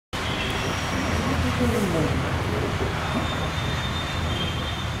Yeah.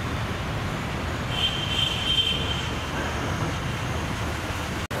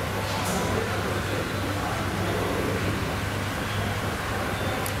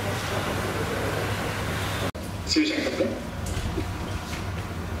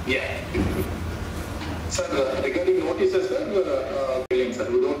 Sir, regarding notices, sir, we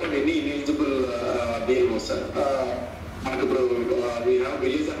don't have any ineligible DLOs, sir. We have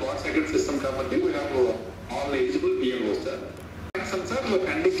village and ward second system company. We have all eligible DLOs, sir. Some, sir,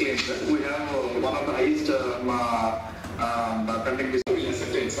 pending claims, sir. We have one of the highest pending claims. We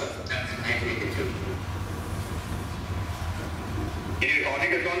accept, sir.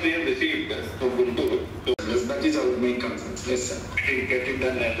 Audit accounts we have received, so that is our main concern. Yes, sir. Get it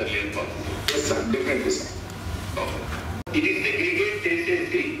done as early as possible. Yes, sir. Definitely, sir. It is segregate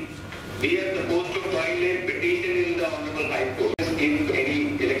tendency. We are supposed to file a petition in the Honorable High Court if any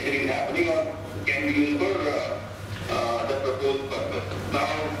election is happening or can be used for the proposed purpose. Now,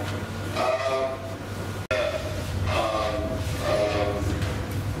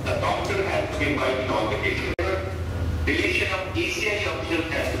 the doctor has to be filed in all the cases. Deletion of ECI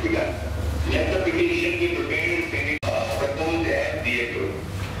officials has to be done. Let the petition be prepared and proposed as DAO.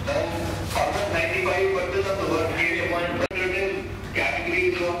 Now, almost 95% of the work is appointed certain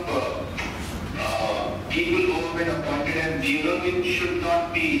categories of people who have been appointed as DAO, which should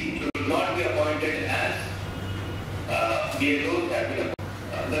not be appointed as DAOs have been appointed.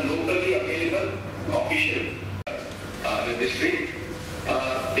 The locally available officials, the district,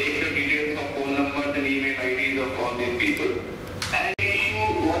 take the details of phone numbers and email IDs of all these people and issue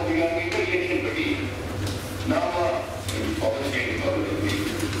what we are going to election petition. Now,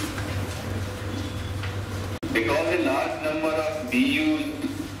 because a large number of DUs,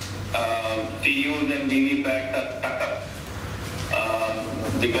 TUs and DVPATs are stuck up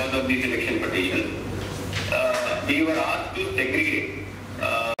because of these election petitions, we were asked to segregate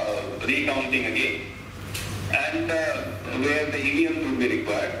recounting again and where the EVMs would be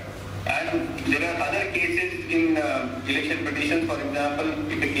required. And there are other cases in election petitions, for example,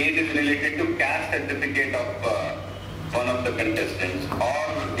 if the case is related to caste certificate of one of the contestants,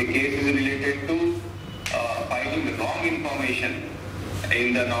 or the case is related to filing the wrong information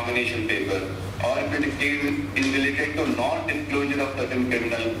in the nomination paper, or if the case is related to non-disclosure of certain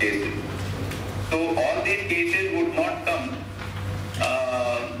criminal cases. So all these cases would not come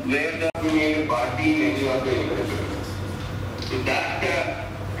where the party any of the elections. So that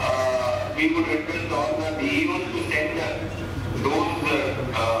we would request all the DEOs to send those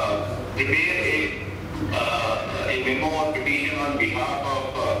prepare a memo or petition on behalf of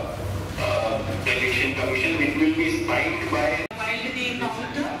the election commission, which will be signed by the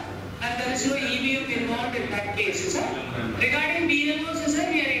counter, and there is no EVM involved in that case, sir. Regarding BLOs, sir,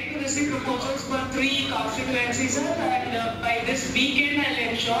 we are yet to receive proposals for 3 constituencies, sir, and by this weekend I'll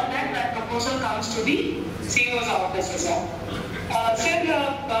ensure that proposal comes to the CEO's office, sir. Sir,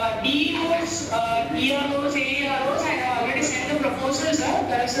 DEOs, EROs, AEROs, I have already sent the proposal, sir.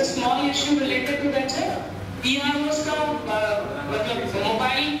 There is a small issue related to that, sir. EROs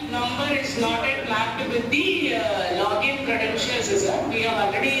mobile number is not yet mapped with the login credentials, sir. We have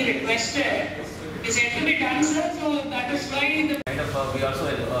already requested. It's yet to be done, sir. So that is why the we also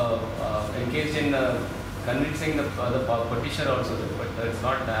engaged in convincing the petitioner also, but it's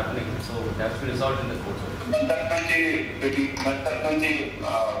not happening. So it has to be resolved in the court.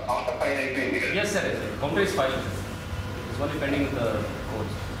 Yes, sir. Counter is filed. It's only pending with the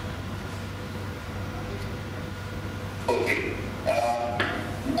courts. Okay.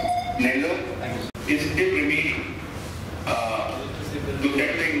 Nello is still remaining to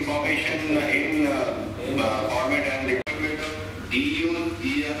get the information in format and requirement of DEOs,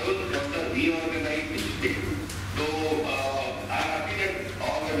 EROs, just a reorganized district. So I am happy that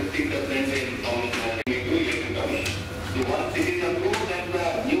all the districts are sent the information to election commission. So once it is approved, then the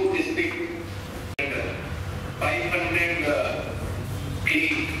new district 500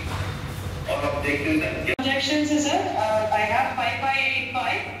 claims or objections and objections, sir. I have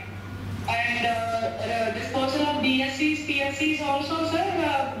 5585 and disposal of DSCs, PSCs also, sir.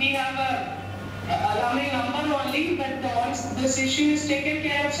 We have a alarming number only, but once this issue is taken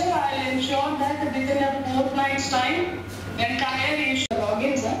care of, sir, I'll ensure that within a fortnight's time, the entire issue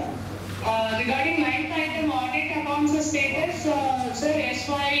login, sir. Regarding 9th item audit accounts status, sir,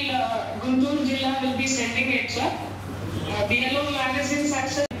 SY Guntur Jilla will be sending it, sir. BLO magazine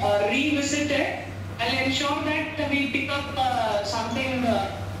success revisited. I'll ensure that we pick up something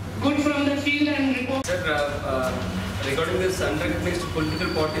good from the field and report. Sir, regarding this unrecognized political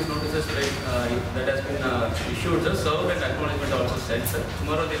parties notices that has been issued, sir, served and acknowledgement also sent, sir.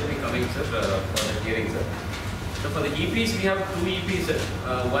 Tomorrow they will be coming, sir, for the hearing, sir. So for the EPs, we have two EPs, sir.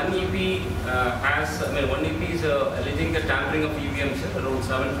 One EP one EP is alleging the tampering of EVMs, sir. Around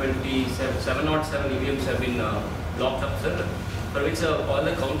 707 EVMs have been locked up, sir. For which all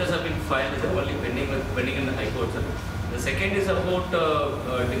the counters have been filed, sir, only pending in the High Court, sir. The second is about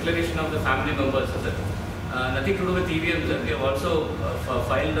declaration of the family members, sir. Nothing to do with EVMs, sir. We have also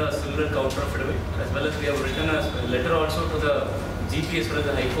filed a similar counter affidavit, as well as we have written a letter also to the GP as well as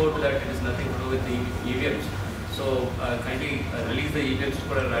the High Court that it is nothing to do with the EVMs. So kindly release the EVMs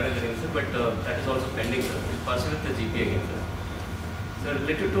for a rider hearing, sir. But that is also pending, sir. We'll pursue with the GP again, sir. So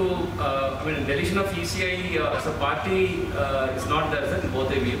related to deletion of ECI as a party is not there, sir, in both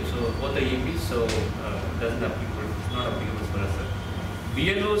the EVMs, so both the EPs, so doesn't applicable. It's not applicable for us, sir.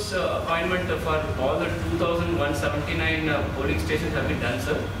 BLO's appointment for all the 2,179 polling stations have been done,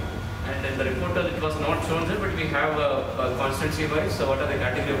 sir. And in the report it was not shown, sir, but we have a constancy wise. So what are the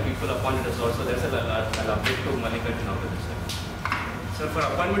category of people appointed as also there, sir. I'll update to Malikarjun after this, sir. So for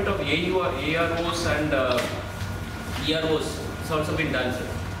appointment of AROs and EROs, it's also been done, sir.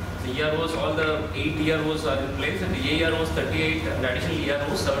 The EROs, all the 8 EROs are in place, and the AROs 38 and additional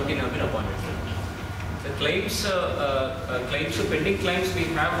EROs 17 have been appointed, sir. The claims, pending claims, we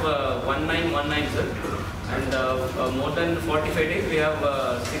have 1919, sir, and more than 45 days we have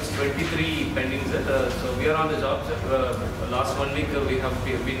 623 pending, sir. So we are on the job, sir. Last 1 week we have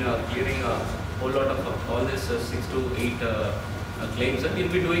been clearing a whole lot of all this 6 to 8 claims, sir. We'll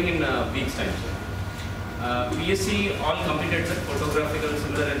be doing in weeks time, sir. PSC all completed, sir. Photographical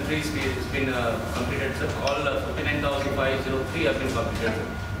similar entries it's been completed, sir. All 59,503 have been completed, sir.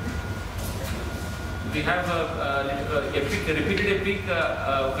 We have repeated epic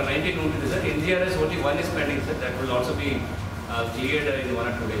 19 notices, sir. NGRS only one is pending, sir. That will also be cleared in 1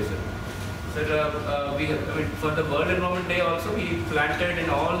 or 2 days, sir. Sir, we have, for the World Environment Day also, we planted in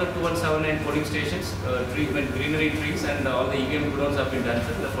all the 2179 polling stations greenery trees, and all the EVM grounds have been done,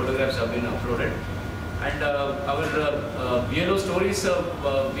 sir. The photographs have been uploaded. And our BLO stories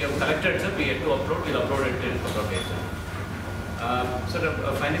we have collected, sir. We had to upload. We'll upload it in a couple of days, sir.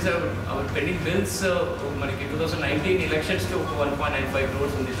 Finally, sir, our pending bills, 2019 elections to 1.95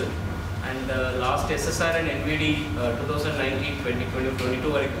 crores on this, sir. And last SSR and NVD 2019-2022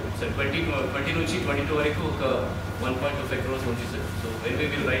 sir, 20 నుంచి 22 వరకు 1.25 crores on this, sir. So when we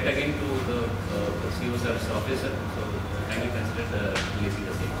will write again to the CEO sir's office, sir. So kindly consider the releasing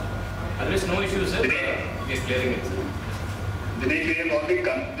the same. Otherwise, no issues, sir. We are clearing it, sir. Dinesh, we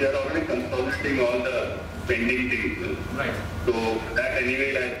are already consolidating all the pending things. Right. So that anyway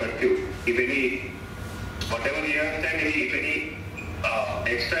I'll pursue. If any, whatever you have said, if any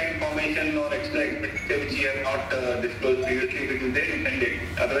extra information or extra expenditure which you have not disclosed previously, if it is there, you send it.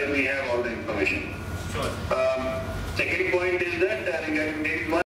 Otherwise, we have all the information. Sure. Second point is that regarding this one.